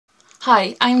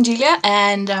Hi, I'm Julia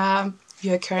and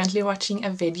you're currently watching a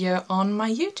video on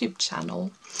my YouTube channel.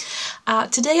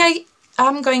 Today I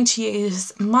am going to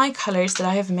use my colors that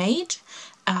I have made.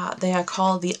 They are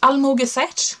called the Allmoge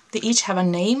set. They each have a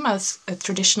name, as a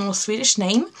traditional Swedish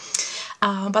name,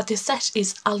 but the set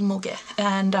is Allmoge,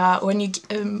 and when you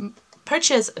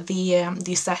purchase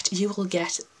the set you will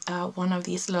get one of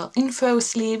these little info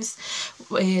sleeves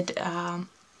with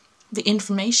the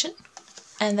information,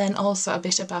 and then also a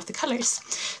bit about the colors.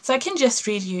 So I can just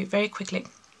read you very quickly.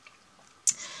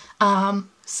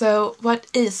 So what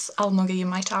is Allmoge, you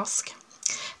might ask?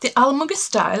 The Allmoge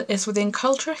style is within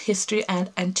culture, history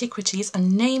and antiquities a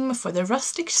name for the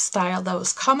rustic style that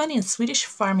was common in Swedish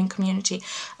farming community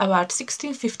about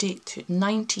 1650 to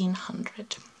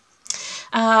 1900.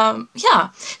 Yeah,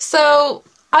 so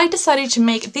I decided to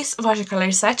make this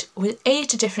watercolor set with 8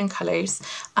 different colors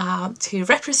to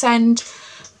represent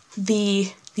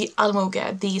the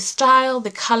Allmoge, the style, the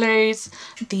colors,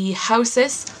 the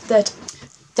houses that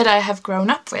I have grown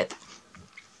up with.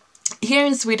 Here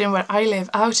in Sweden, where I live,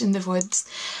 out in the woods,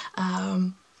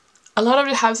 a lot of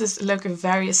the houses look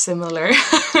very similar.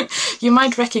 You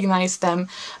might recognize them.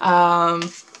 I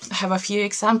have a few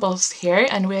examples here,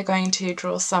 and we're going to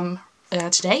draw some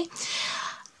today.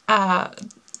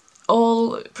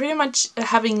 All pretty much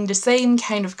having the same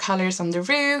kind of colors on the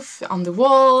roof, on the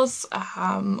walls,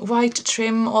 white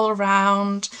trim all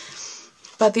around,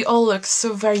 but they all look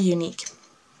so very unique.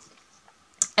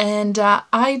 And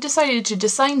I decided to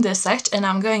design this set, and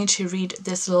I'm going to read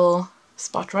this little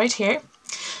spot right here.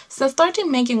 Since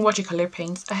starting making watercolor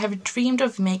paints, I have dreamed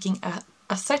of making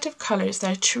a set of colors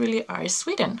that truly are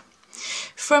Sweden.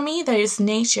 For me, there is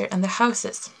nature and the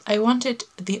houses. I wanted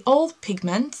the old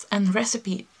pigments and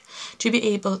recipe to be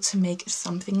able to make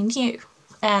something new.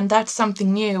 And that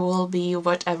something new will be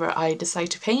whatever I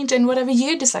decide to paint and whatever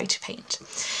you decide to paint.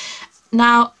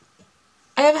 Now,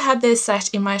 I have had this set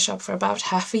in my shop for about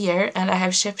half a year, and I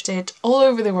have shipped it all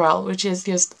over the world, which is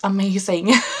just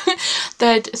amazing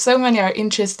that so many are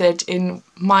interested in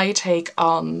my take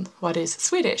on what is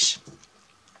Swedish.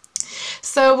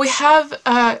 So we have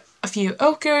a few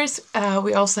ochres,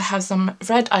 we also have some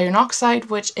red iron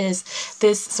oxide, which is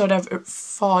this sort of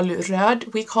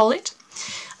falröd, we call it.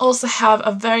 Also have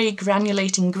a very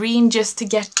granulating green, just to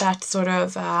get that sort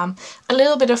of a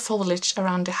little bit of foliage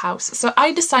around the house. So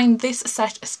I designed this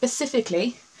set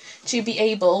specifically to be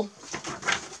able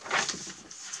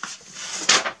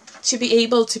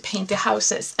to paint the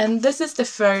houses, and this is the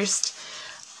first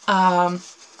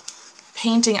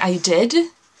painting I did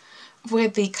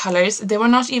with the colors. They were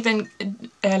not even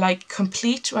like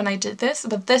complete when I did this,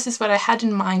 but this is what I had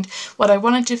in mind, what I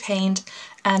wanted to paint,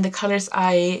 and the colors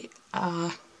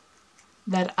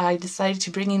that I decided to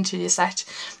bring into the set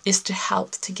is to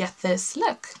help to get this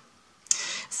look.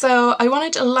 So I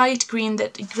wanted a light green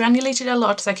that granulated a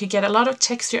lot, so I could get a lot of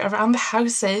texture around the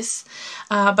houses,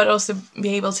 but also be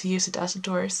able to use it as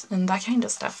doors and that kind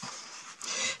of stuff.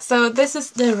 So this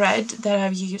is the red that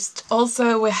I've used.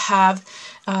 Also we have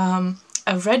a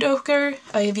red ochre.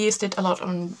 I've used it a lot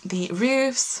on the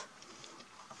roofs.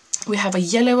 We have a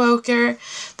yellow ochre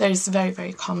that is very,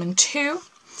 very common too.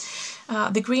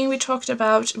 The green we talked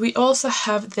about. We also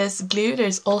have this blue,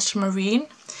 there's ultramarine,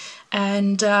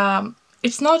 and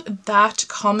it's not that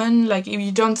common, like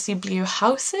you don't see blue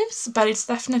houses, but it's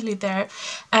definitely there.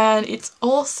 And it's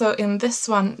also in this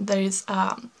one, there's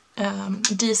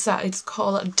Disa, it's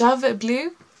called dove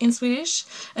blue in Swedish,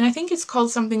 and I think it's called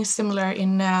something similar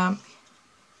in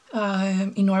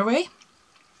Norway.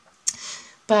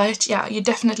 But yeah, you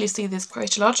definitely see this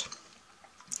quite a lot.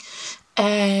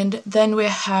 And then we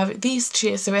have these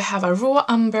two, so we have a raw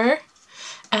umber,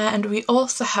 and we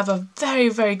also have a very,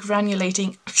 very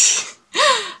granulating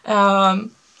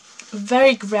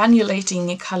very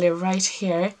granulating color right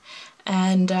here.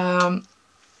 And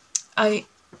I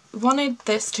wanted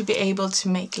this to be able to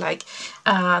make like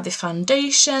the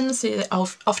foundations,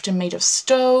 often made of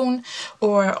stone,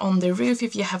 or on the roof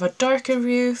if you have a darker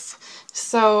roof.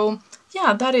 So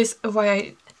yeah, that is why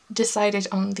I decided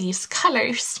on these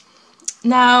colors.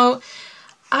 Now,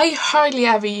 I hardly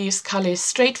ever use colors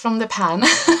straight from the pan,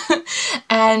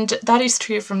 and that is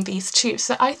true from these two.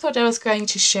 So I thought I was going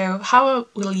to show how I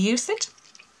will use it,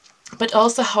 but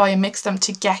also how I mix them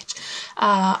to get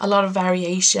a lot of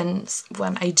variations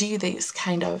when I do these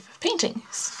kind of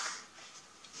paintings.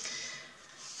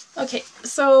 Okay,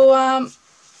 so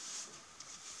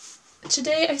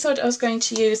today I thought I was going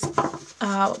to use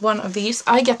one of these.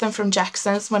 I get them from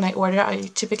Jackson's when I order. I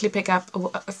typically pick up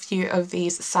a few of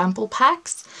these sample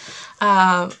packs.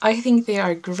 I think they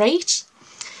are great.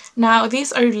 Now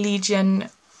these are Legion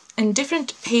in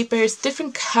different papers,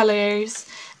 different colors,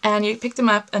 and you pick them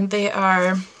up and they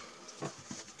are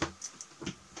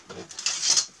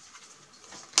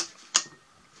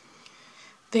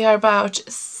about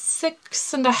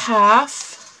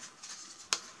 6.5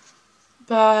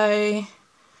 by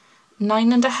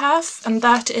 9.5, and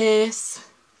that is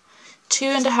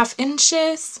 2.5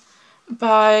 inches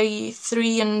by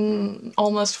 3 and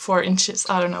almost 4 inches.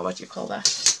 I don't know what you call that.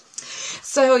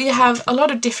 So you have a lot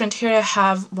of different. Here I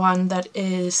have one that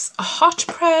is a hot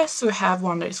press, we have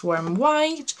one that is warm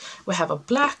white, we have a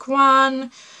black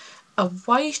one, a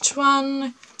white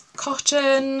one,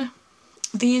 cotton.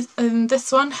 This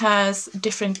one has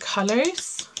different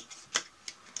colors,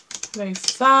 very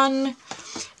fun.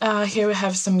 Here we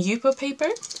have some Yupo paper,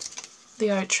 they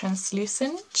are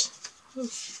translucent.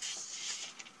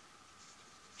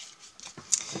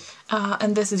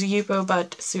 And this is Yupo,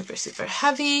 but super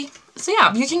heavy. So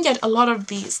yeah, you can get a lot of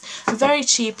these very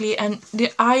cheaply, and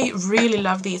I really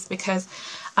love these because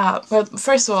well,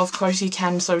 first of all, of course, you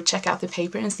can sort of check out the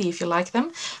paper and see if you like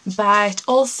them, but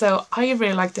also I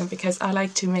really like them because I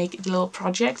like to make little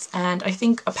projects, and I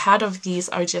think a pad of these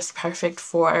are just perfect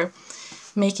for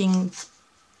making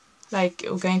like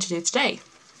we're going to do today.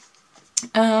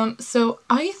 So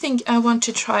I think I want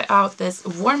to try out this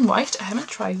warm white. I haven't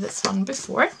tried this one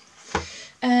before,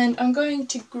 and I'm going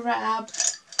to grab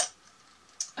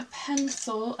a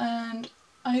pencil, and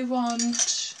I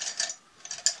want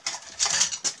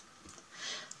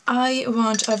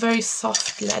a very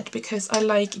soft lead because I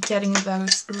like getting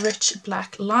those rich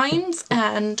black lines.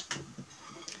 And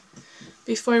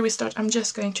before we start, I'm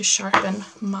just going to sharpen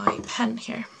my pen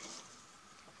here.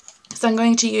 So I'm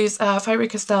going to use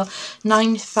Faber-Castell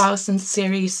 9000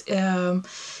 series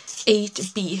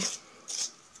 8B.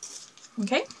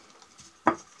 Okay.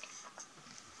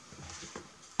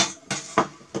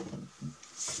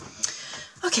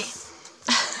 Okay.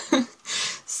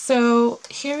 So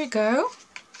here we go.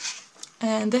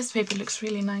 And this paper looks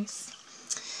really nice.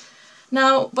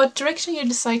 Now, what direction you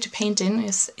decide to paint in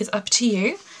is up to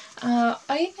you.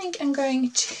 I think I'm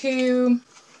going to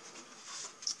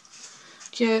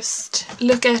just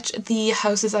look at the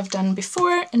houses I've done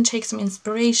before and take some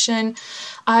inspiration.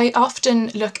 I often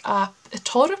look up a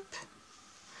torp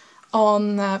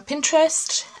on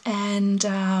Pinterest and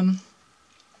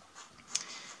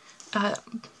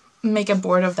make a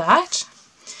board of that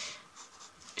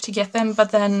to get them,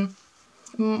 but then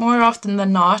more often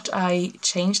than not I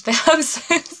change the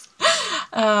houses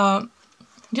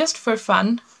just for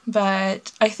fun.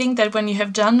 But I think that when you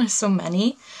have done so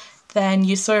many, then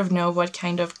you sort of know what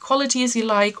kind of qualities you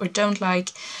like or don't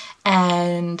like,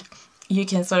 and you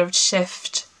can sort of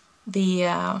shift the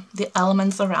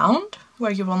elements around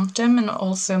where you want them, and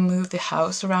also move the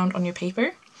house around on your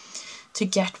paper to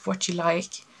get what you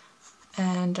like.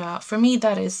 And for me,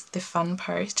 that is the fun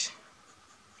part.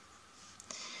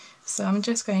 So I'm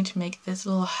just going to make this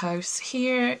little house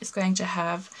here. It's going to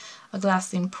have a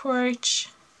glass-in porch,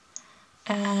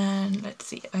 and let's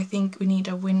see, I think we need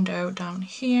a window down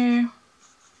here.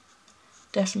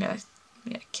 Definitely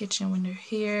a kitchen window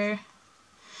here.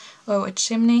 Oh, a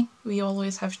chimney. We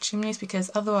always have chimneys because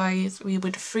otherwise we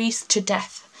would freeze to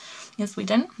death in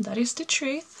Sweden. That is the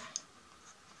truth.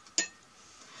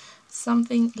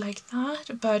 Something like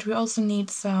that, but we also need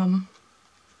some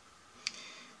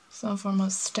form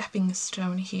of stepping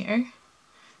stone here,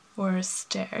 or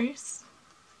stairs,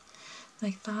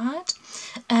 like that.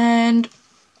 And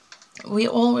we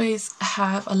always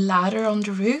have a ladder on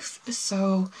the roof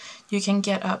so you can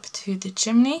get up to the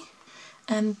chimney.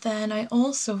 And then I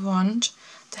also want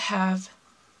to have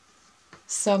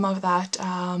some of that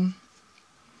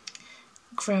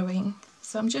growing.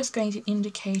 So I'm just going to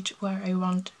indicate where I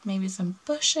want maybe some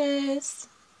bushes,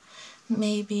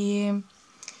 maybe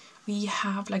we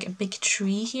have like a big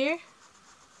tree here,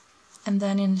 and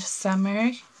then in the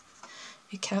summer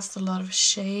it casts a lot of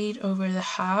shade over the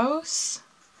house,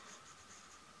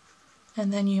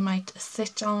 and then you might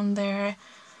sit down there,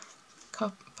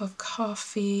 cup of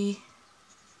coffee,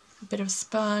 a bit of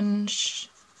sponge.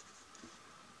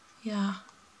 Yeah,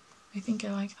 I think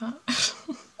I like that.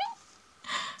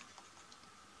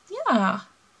 Yeah, I'm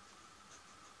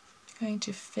going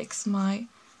to fix my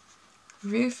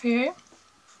roof here.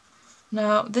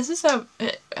 Now this is a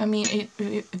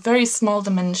very small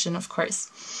dimension, of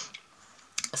course,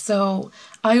 so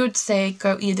I would say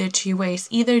go either two ways.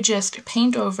 Either just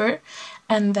paint over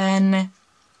and then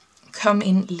come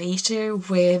in later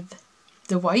with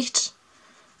the white,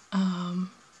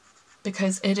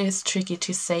 because it is tricky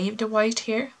to save the white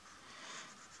here,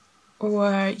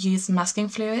 or use masking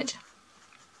fluid.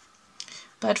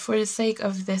 But for the sake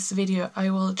of this video I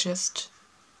will just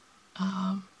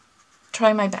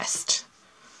try my best,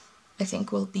 I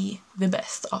think will be the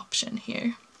best option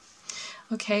here.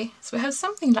 Okay, so we have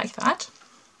something like that.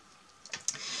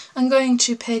 I'm going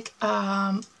to pick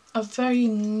a very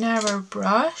narrow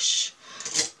brush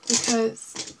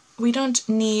because we don't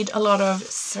need a lot of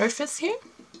surface here,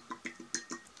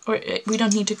 or we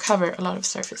don't need to cover a lot of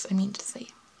surface, I mean to say.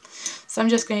 So I'm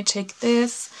just going to take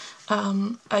this.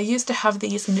 I used to have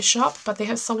these in the shop, but they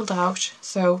have sold out,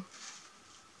 so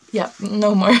yeah,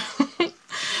 no more.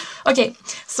 Okay,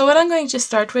 so what I'm going to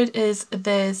start with is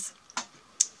this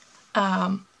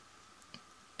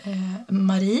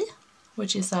Marie,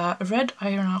 which is a red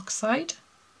iron oxide,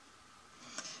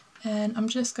 and I'm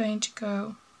just going to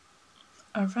go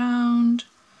around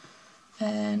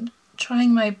and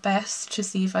trying my best to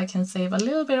see if I can save a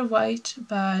little bit of white,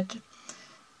 but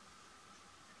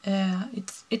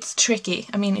it's tricky.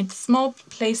 I mean, it's small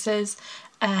places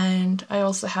and I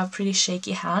also have pretty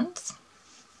shaky hands.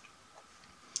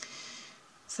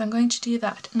 So I'm going to do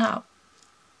that. Now,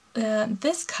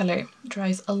 this color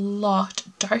dries a lot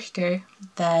darker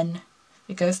than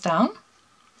it goes down,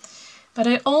 but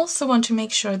I also want to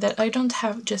make sure that I don't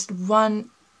have just one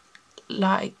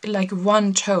like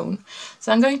one tone.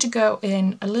 So I'm going to go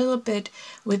in a little bit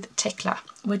with Tekla,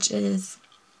 which is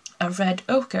a red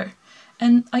ochre,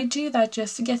 and I do that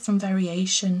just to get some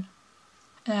variation,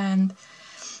 and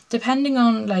depending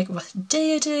on like what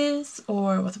day it is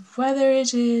or what weather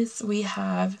it is, we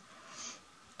have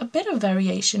a bit of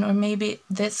variation, or maybe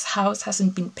this house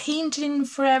hasn't been painted in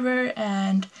forever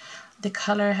and the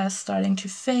color has starting to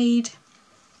fade.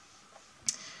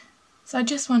 So I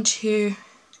just want to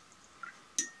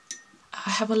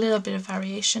have a little bit of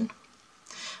variation.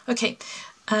 Okay,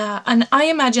 and I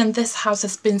imagine this house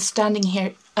has been standing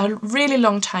here a really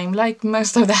long time, like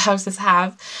most of the houses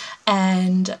have,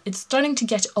 and it's starting to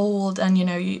get old, and you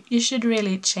know, you should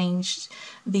really change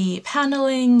the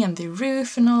paneling and the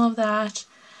roof and all of that.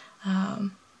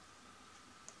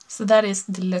 So that is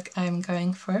the look I'm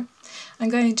going for. I'm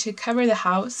going to cover the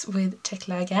house with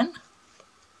Tekla again,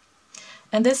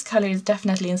 and this color is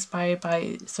definitely inspired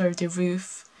by sort of the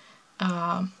roof,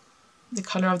 the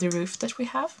color of the roof that we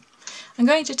have. I'm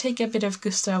going to take a bit of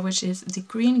Gustav, which is the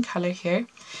green color here,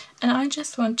 and I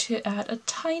just want to add a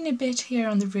tiny bit here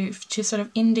on the roof to sort of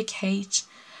indicate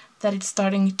that it's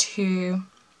starting to,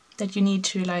 that you need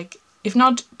to, like, if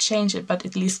not change it, but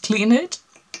at least clean it.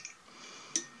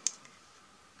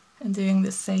 And doing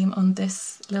the same on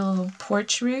this little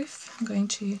porch roof. I'm going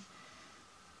to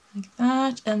like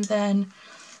that, and then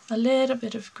a little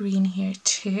bit of green here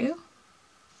too.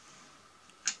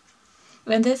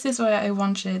 And this is why I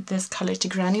wanted this color to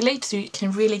granulate, so you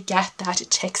can really get that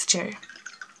texture.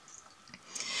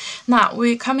 Now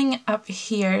we're coming up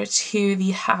here to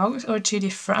the house, or to the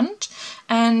front,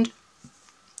 and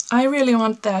I really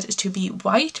want that to be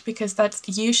white because that's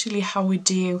usually how we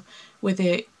do with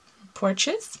the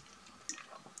porches.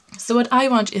 So what I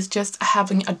want is just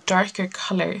having a darker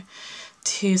color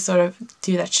to sort of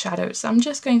do that shadow. So I'm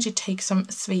just going to take some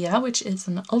Svea, which is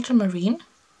an ultramarine,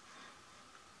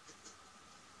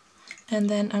 and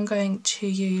then I'm going to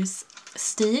use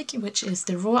Stig, which is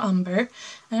the raw umber,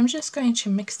 and I'm just going to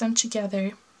mix them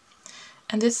together,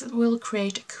 and this will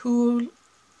create a cool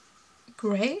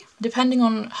grey, depending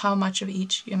on how much of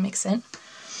each you mix in.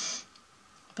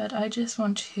 But I just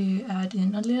want to add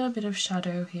in a little bit of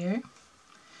shadow here,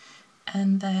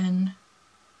 and then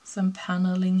some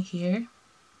paneling here.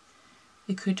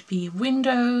 It could be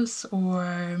windows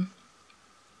or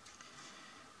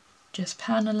just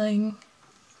paneling,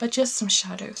 but just some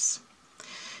shadows.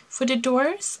 For the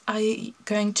doors, I'm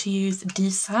going to use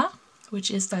Disa, which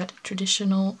is that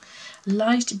traditional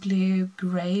light blue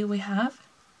grey we have,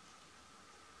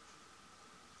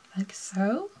 like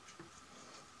so.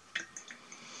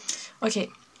 Okay,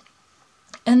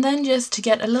 and then just to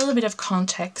get a little bit of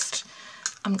context,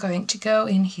 I'm going to go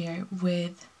in here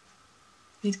with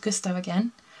Gustav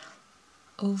again,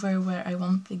 over where I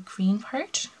want the green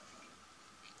part.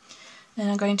 And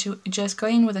I'm going to just go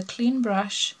in with a clean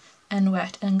brush and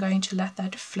wet, and I'm going to let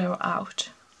that flow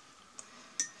out.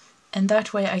 And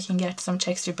that way I can get some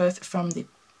texture both from the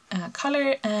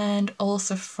color and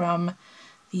also from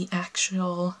the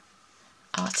actual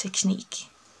technique.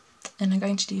 And I'm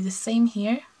going to do the same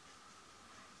here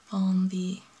on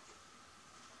the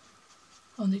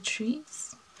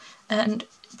trees. And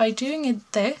by doing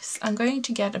it this, I'm going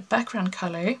to get a background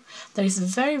color that is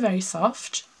very, very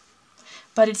soft,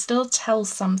 but it still tells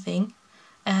something,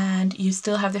 and you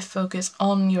still have the focus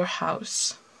on your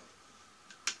house.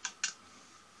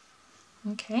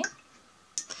 Okay.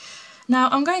 Now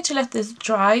I'm going to let this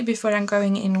dry before I'm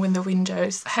going in with the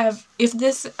windows. If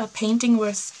this painting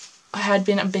had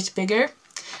been a bit bigger,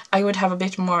 I would have a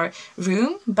bit more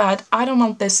room, but I don't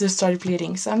want this to start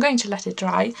bleeding, so I'm going to let it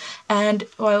dry. And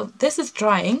while this is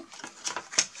drying,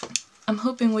 I'm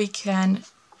hoping we can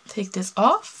take this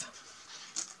off.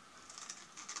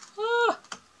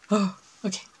 Oh,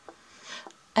 okay.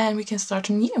 And we can start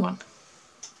a new one.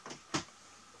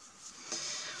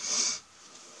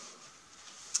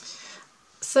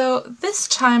 So this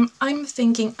time I'm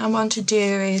thinking I want to do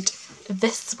it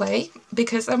this way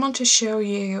because I want to show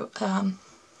you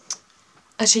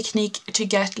a technique to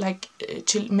get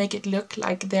to make it look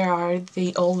like there are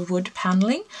the old wood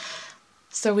paneling.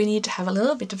 So we need to have a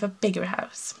little bit of a bigger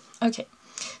house. Okay,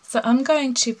 so I'm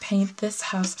going to paint this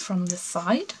house from the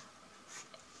side.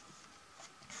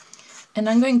 And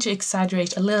I'm going to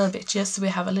exaggerate a little bit just so we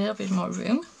have a little bit more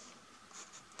room.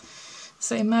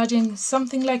 So imagine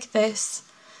something like this,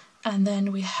 and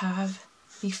then we have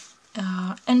the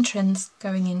entrance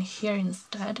going in here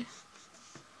instead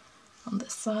on the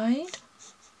side.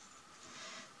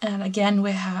 And again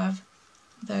we have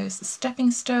those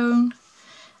stepping stone,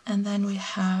 and then we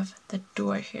have the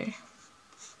door here.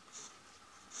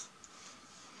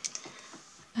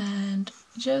 And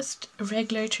just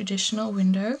regular traditional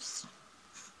windows.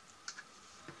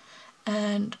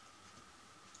 And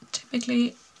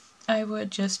typically I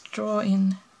would just draw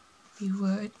in the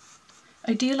wood.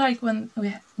 I do like when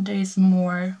there is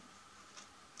more,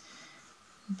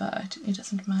 but it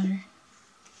doesn't matter.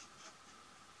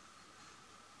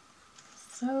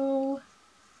 So,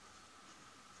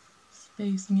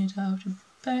 spacing it out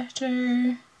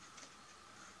better.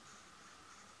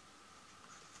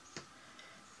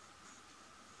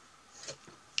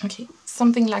 Okay,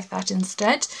 something like that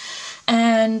instead.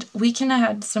 And we can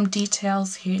add some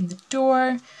details here in the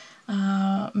door.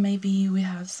 Maybe we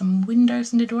have some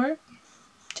windows in the door,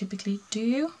 typically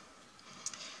do.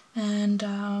 And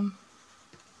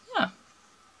yeah,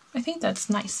 I think that's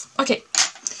nice. Okay,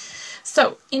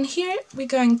 so in here we're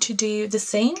going to do the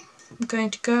same. I'm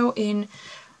going to go in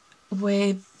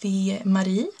with the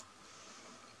Marie.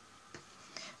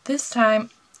 This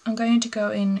time I'm going to go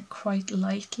in quite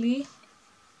lightly.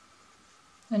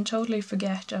 And totally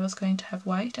forget I was going to have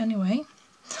white anyway.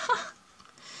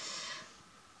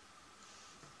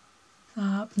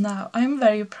 Now, I'm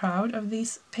very proud of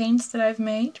these paints that I've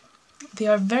made. They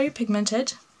are very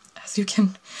pigmented, as you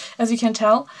can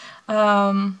tell.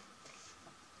 But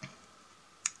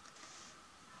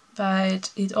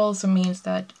it also means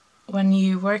that when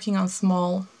you're working on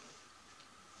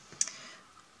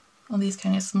these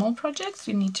kind of small projects,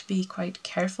 you need to be quite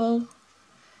careful,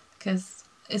 because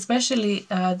especially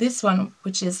this one,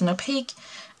 which is an opaque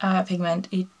pigment,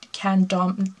 it can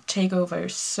take over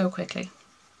so quickly.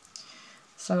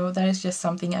 So that is just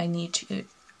something I need to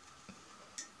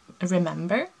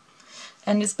remember.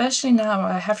 And especially now,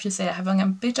 I have to say I'm having a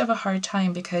bit of a hard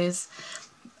time because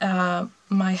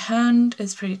my hand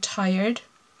is pretty tired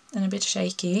and a bit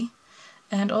shaky.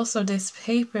 And also this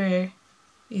paper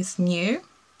is new.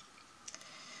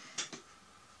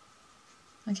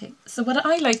 Okay, so what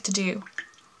I like to do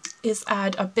is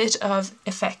add a bit of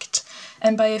effect,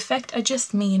 and by effect I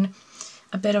just mean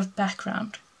a bit of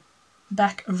background,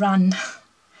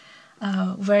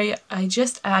 where I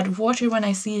just add water when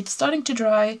I see it starting to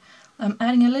dry. I'm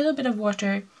adding a little bit of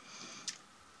water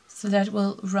so that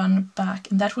will run back,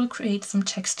 and that will create some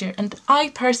texture, and I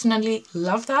personally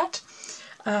love that.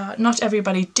 Not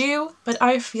everybody do, but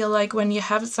I feel like when you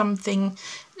have something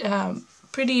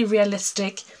pretty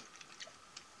realistic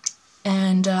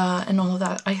and all of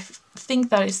that, I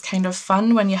think that is kind of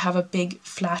fun when you have a big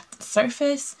flat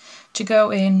surface to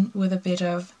go in with a bit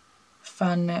of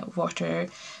fun water,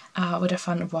 with a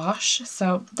fun wash.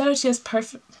 So that is just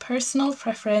personal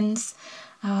preference.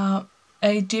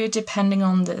 I do it depending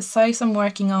on the size I'm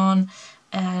working on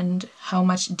and how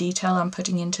much detail I'm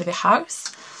putting into the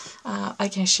house. I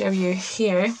can show you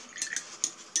here.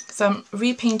 So I'm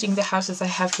repainting the houses I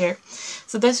have here.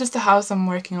 So this is the house I'm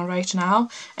working on right now,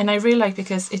 and I really like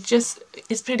because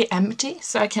it's pretty empty,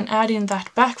 so I can add in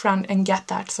that background and get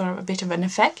that sort of a bit of an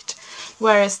effect.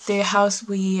 Whereas the house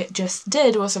we just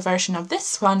did was a version of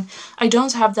this one. I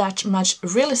don't have that much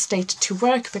real estate to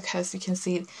work because you can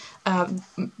see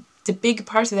the big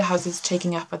part of the house is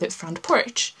taking up at the front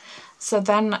porch. So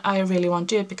then I really won't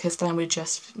do it because then it would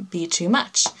just be too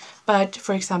much. But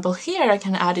for example here I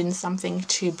can add in something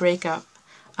to break up,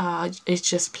 it's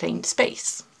just plain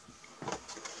space.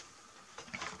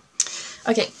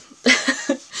 Okay,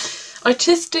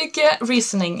 artistic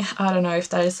reasoning, I don't know if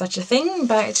that is such a thing,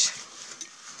 but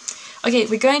okay,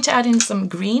 we're going to add in some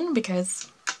green because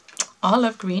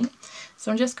olive green.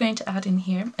 So I'm just going to add in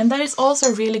here. And that is also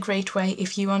a really great way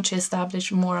if you want to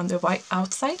establish more on the white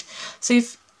outside. So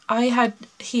if I had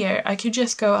here, I could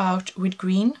just go out with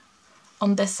green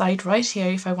on this side right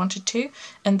here if I wanted to,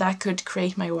 and that could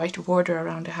create my white border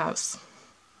around the house.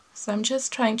 So I'm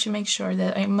just trying to make sure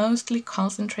that I'm mostly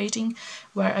concentrating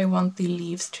where I want the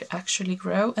leaves to actually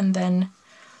grow, and then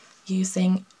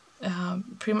using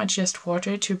pretty much just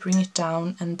water to bring it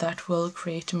down, and that will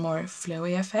create a more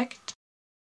flowy effect.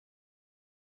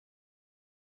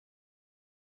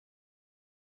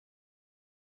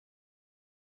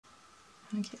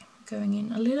 Okay, going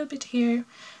in a little bit here.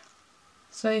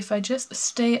 So if I just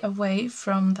stay away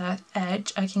from that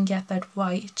edge, I can get that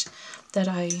white that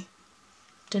I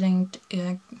didn't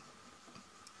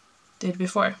did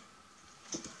before.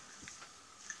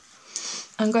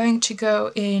 I'm going to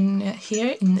go in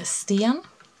here in the sten,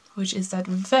 which is that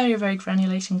very, very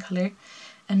granulating color,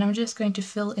 and I'm just going to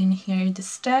fill in here the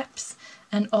steps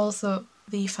and also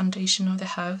the foundation of the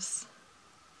house.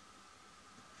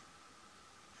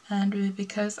 And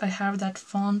because I have that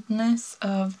fondness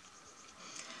of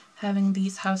having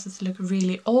these houses look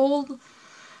really old,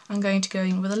 I'm going to go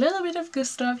in with a little bit of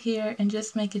Gustav here and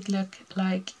just make it look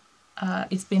like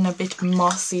it's been a bit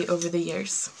mossy over the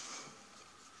years.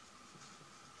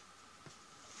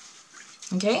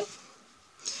 Okay,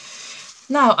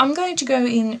 now I'm going to go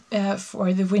in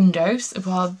for the windows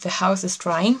while the house is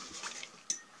drying.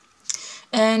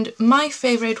 And my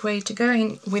favorite way to go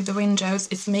in with the windows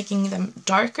is making them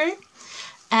darker.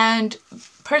 And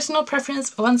personal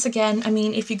preference, once again, I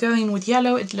mean, if you go in with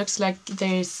yellow, it looks like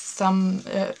there's some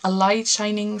a light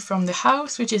shining from the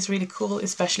house, which is really cool,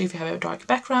 especially if you have a dark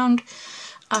background.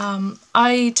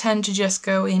 I tend to just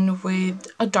go in with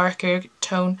a darker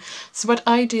tone. So what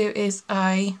I do is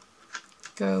I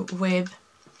go with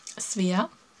Svea,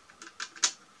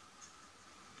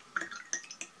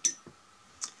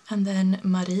 and then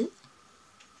Marie.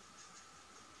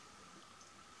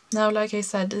 Now, like I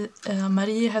said,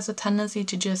 Marie has a tendency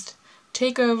to just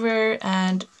take over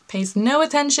and pays no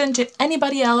attention to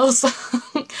anybody else.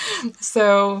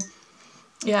 So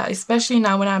yeah, especially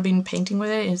now when I've been painting with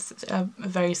it, it's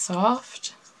very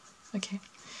soft. Okay,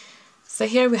 so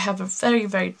here we have a very,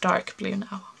 very dark blue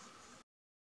now.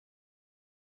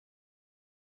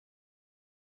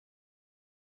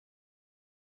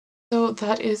 So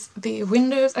that is the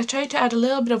windows. I tried to add a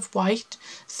little bit of white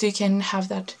so you can have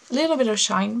that little bit of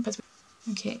shine. But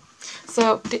okay,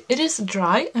 so it is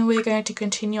dry and we're going to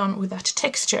continue on with that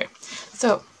texture.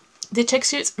 So the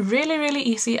texture is really, really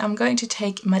easy. I'm going to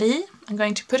take Marie, I'm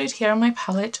going to put it here on my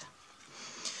palette.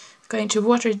 I'm going to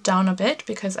water it down a bit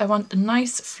because I want a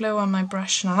nice flow on my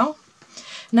brush now.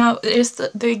 Now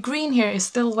the green here is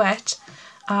still wet,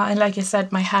 and like I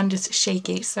said, my hand is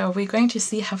shaky, so we're going to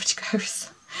see how it goes.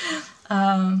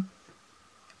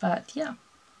 But yeah,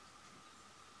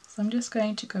 so I'm just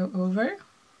going to go over.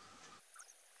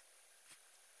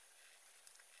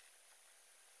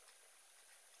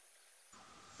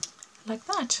 Like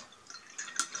that.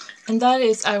 And that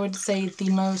is, I would say, the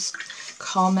most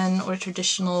common or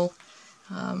traditional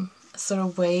sort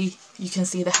of way you can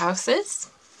see the houses.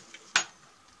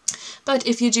 But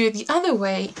if you do it the other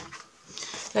way,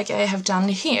 like I have done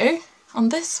here, on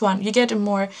this one, you get a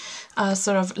more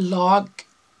sort of log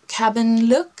cabin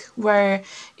look, where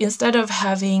instead of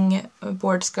having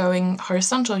boards going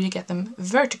horizontal, you get them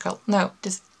vertical. No,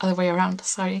 this other way around,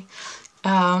 sorry.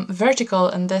 Vertical,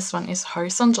 and this one is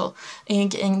horizontal,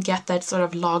 and you can get that sort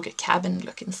of log cabin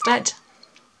look instead.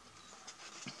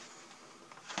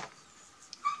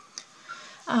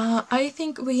 I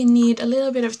think we need a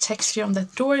little bit of texture on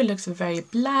that door. It looks very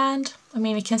bland. I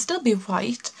mean, it can still be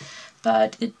white,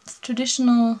 but it's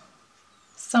traditional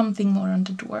something more on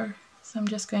the door. So I'm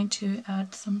just going to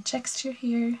add some texture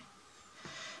here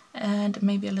and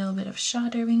maybe a little bit of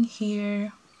shadowing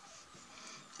here.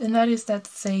 And that is that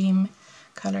same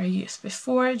color I used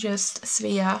before, just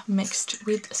Svea mixed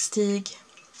with Stig.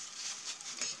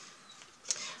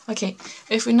 Okay,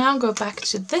 if we now go back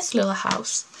to this little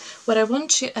house, what I want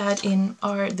to add in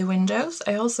are the windows.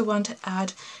 I also want to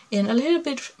add in a little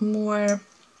bit more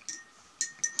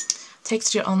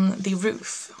texture on the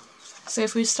roof. So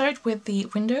if we start with the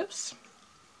windows,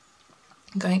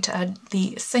 I'm going to add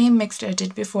the same mixture I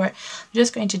did before. I'm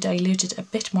just going to dilute it a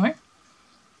bit more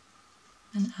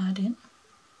and add in.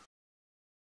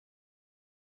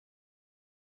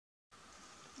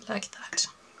 Like that.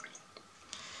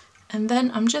 And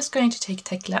then I'm just going to take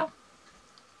Tekla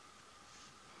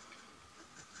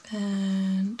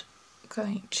and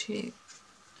going to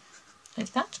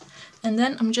like that. And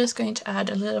then I'm just going to add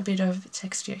a little bit of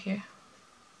texture here.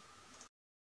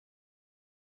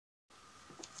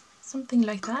 something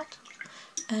like that.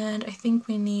 And I think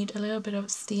we need a little bit of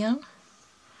sten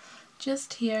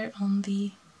just here on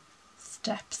the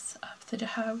steps up to the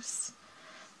house,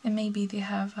 and maybe they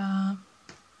have a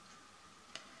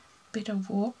bit of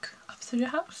walk up to the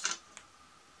house.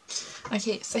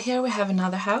 Okay, so here we have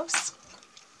another house,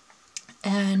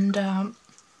 and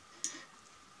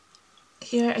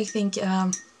here I think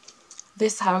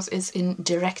this house is in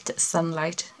direct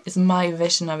sunlight, is my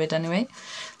vision of it anyway.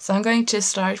 So I'm going to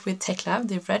start with Tekla,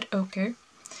 the red ochre,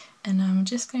 and I'm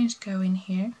just going to go in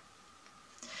here.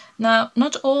 Now,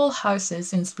 not all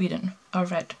houses in Sweden are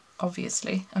red,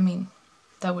 obviously. I mean,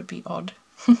 that would be odd.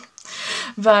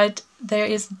 But there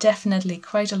is definitely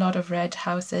quite a lot of red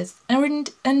houses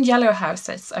and yellow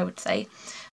houses, I would say.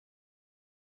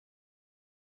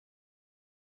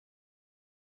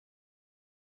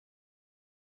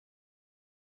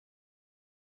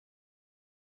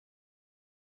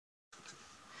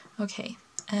 Okay,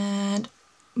 and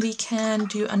we can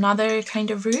do another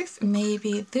kind of roof.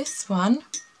 Maybe this one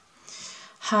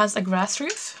has a grass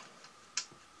roof.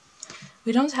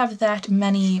 We don't have that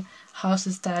many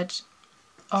houses that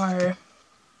are,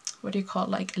 what do you call it,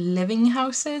 like living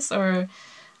houses or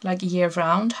like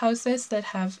year-round houses that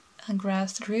have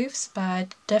grass roofs,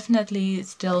 but definitely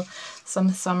still some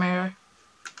summer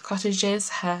cottages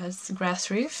has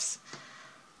grass roofs.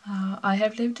 I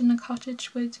have lived in a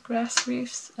cottage with grass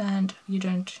roofs, and you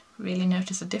don't really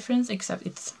notice a difference, except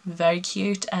it's very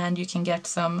cute and you can get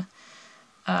some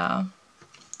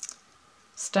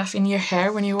stuff in your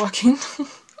hair when you're walking.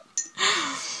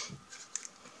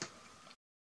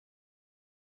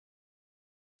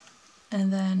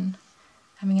 And then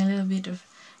having a little bit of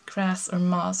grass or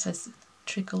moss has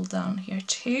trickled down here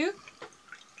too.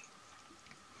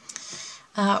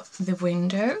 The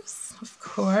windows, of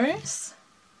course.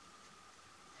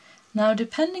 Now,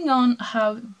 depending on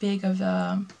how big of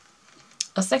a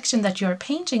section that you're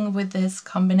painting with this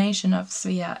combination of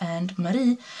Svea and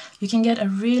Marie, you can get a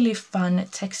really fun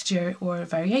texture or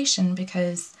variation,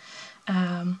 because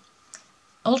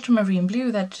ultramarine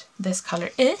blue, that this color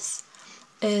is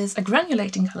a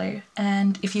granulating color,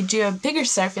 and if you do a bigger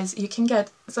surface you can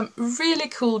get some really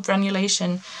cool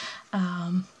granulation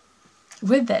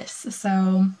with this.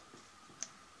 So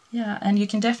yeah, and you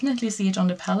can definitely see it on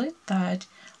the palette that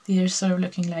they're sort of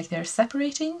looking like they're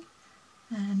separating,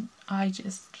 and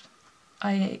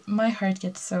my heart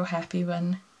gets so happy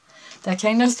when that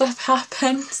kind of stuff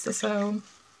happens. So,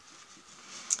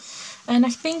 and I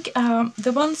think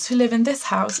the ones who live in this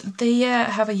house, they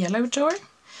have a yellow door,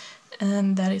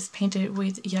 and that is painted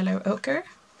with yellow ochre.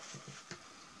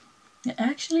 I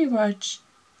actually watched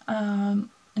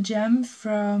Gem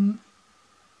from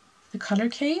the Color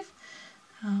Cave,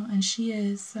 and she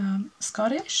is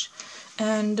Scottish,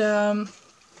 and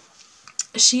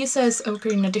she says ochre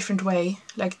in a different way,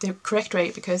 like the correct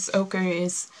way, because ochre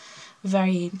is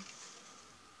very,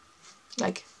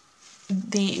 like,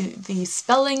 the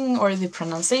spelling or the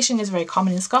pronunciation is very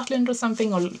common in Scotland or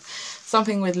something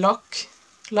with locks,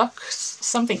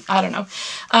 something, I don't know.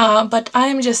 But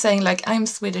I'm just saying, like, I'm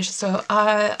Swedish, so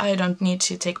I don't need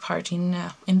to take part in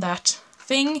that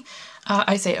thing.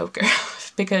 I say ochre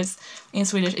because in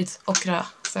Swedish it's okra.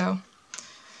 So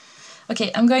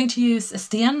okay, I'm going to use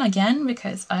sten again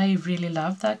because I really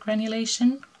love that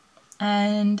granulation,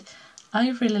 and I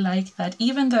really like that,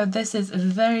 even though this is a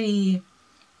very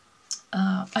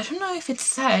I don't know if it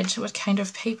said what kind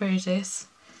of paper it is.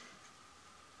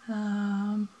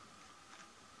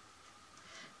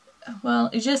 Well,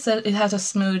 it just said it has a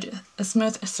smooth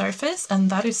surface, and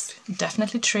that is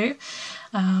definitely true.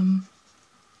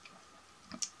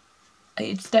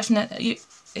 It's definitely,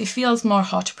 it feels more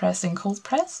hot press than cold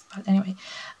press, but anyway.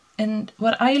 And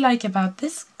what I like about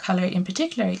this color in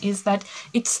particular is that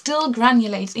it still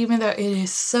granulates even though it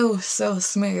is so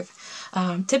smooth.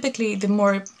 Typically, the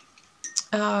more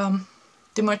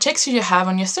texture you have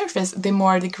on your surface, the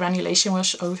more the granulation will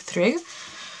show through.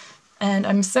 And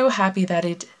I'm so happy that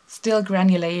it still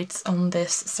granulates on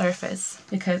this surface,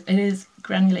 because it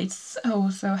granulates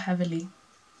so heavily.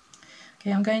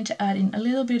 Okay, I'm going to add in a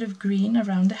little bit of green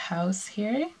around the house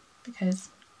here, because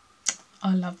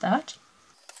I love that.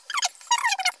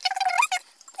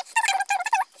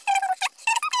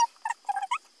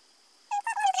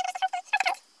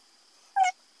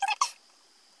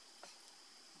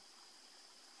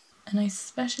 And I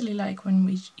especially like when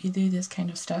you do this kind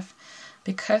of stuff,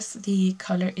 because the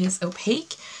color is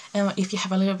opaque, and if you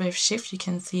have a little bit of shift you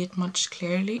can see it much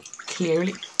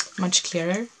much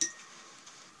clearer.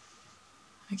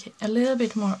 Okay, a little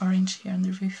bit more orange here on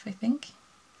the roof, I think.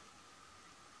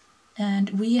 And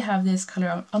we have this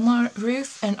color on our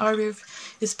roof, and our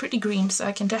roof is pretty green, so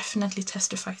I can definitely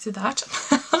testify to that.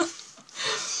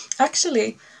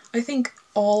 Actually, I think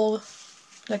all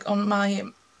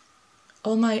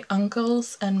my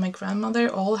uncles and my grandmother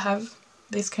all have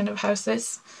these kind of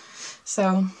houses.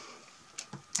 So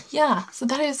yeah, so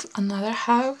that is another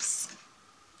house.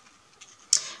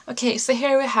 Okay, so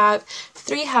here we have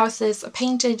 3 houses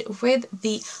painted with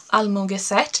the Allmoge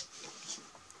set.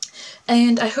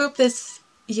 And I hope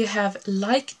you have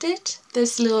liked it,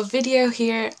 this little video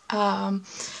here.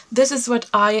 This is what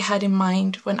I had in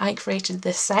mind when I created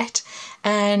this set,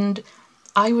 and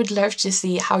I would love to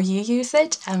see how you use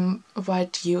it and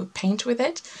what you paint with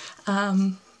it.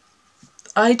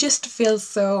 I just feel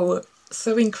so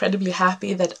incredibly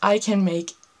happy that I can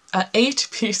make an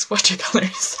 8-piece watercolor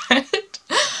set.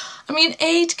 I mean,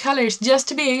 8 colors just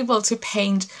to be able to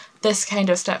paint this kind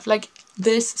of stuff, like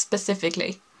this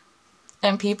specifically,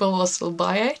 and people will still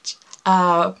buy it.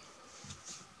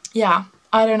 Yeah,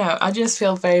 I don't know, I just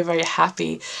feel very, very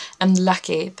happy and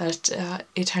lucky that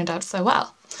it turned out so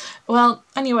well. Well,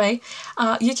 anyway,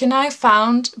 you can now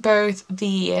find both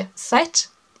the set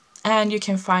and you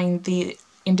can find the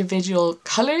individual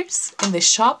colors in the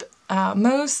shop.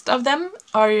 Most of them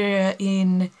are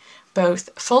in both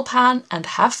full pan and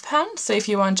half pan, so if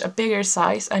you want a bigger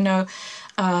size, I know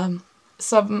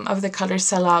some of the colors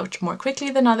sell out more quickly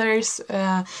than others,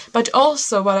 but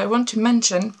also what I want to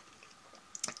mention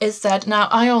is that now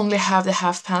I only have the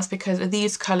half pans because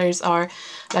these colors are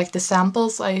like the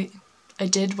samples I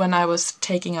did when I was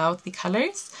taking out the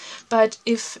colors. But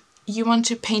if you want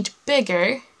to paint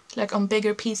bigger, like on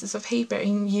bigger pieces of paper,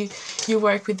 and you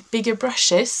work with bigger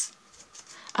brushes,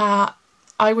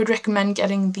 I would recommend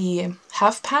getting the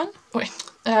half pan, or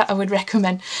I would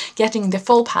recommend getting the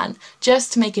full pan,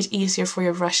 just to make it easier for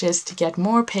your brushes to get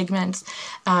more pigments,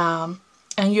 and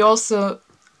you also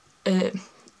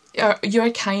you're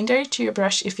kinder to your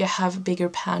brush if you have bigger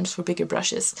pans for bigger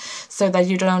brushes, so that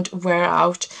you don't wear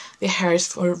out the hairs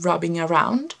for rubbing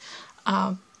around.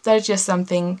 That's just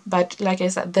something, but like I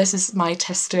said, this is my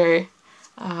tester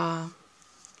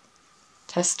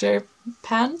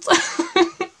pans.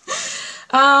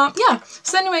 Yeah,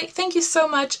 so anyway, thank you so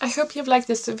much. I hope you've liked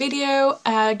this video,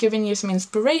 giving you some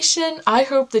inspiration. I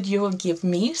hope that you will give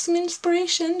me some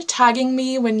inspiration, tagging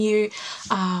me when you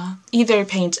either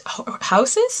paint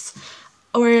houses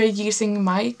or using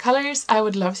my colors. I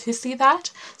would love to see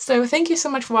that. So thank you so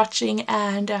much for watching,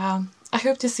 and I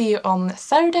hope to see you on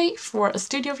Saturday for a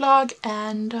studio vlog,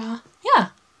 and yeah,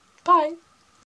 bye!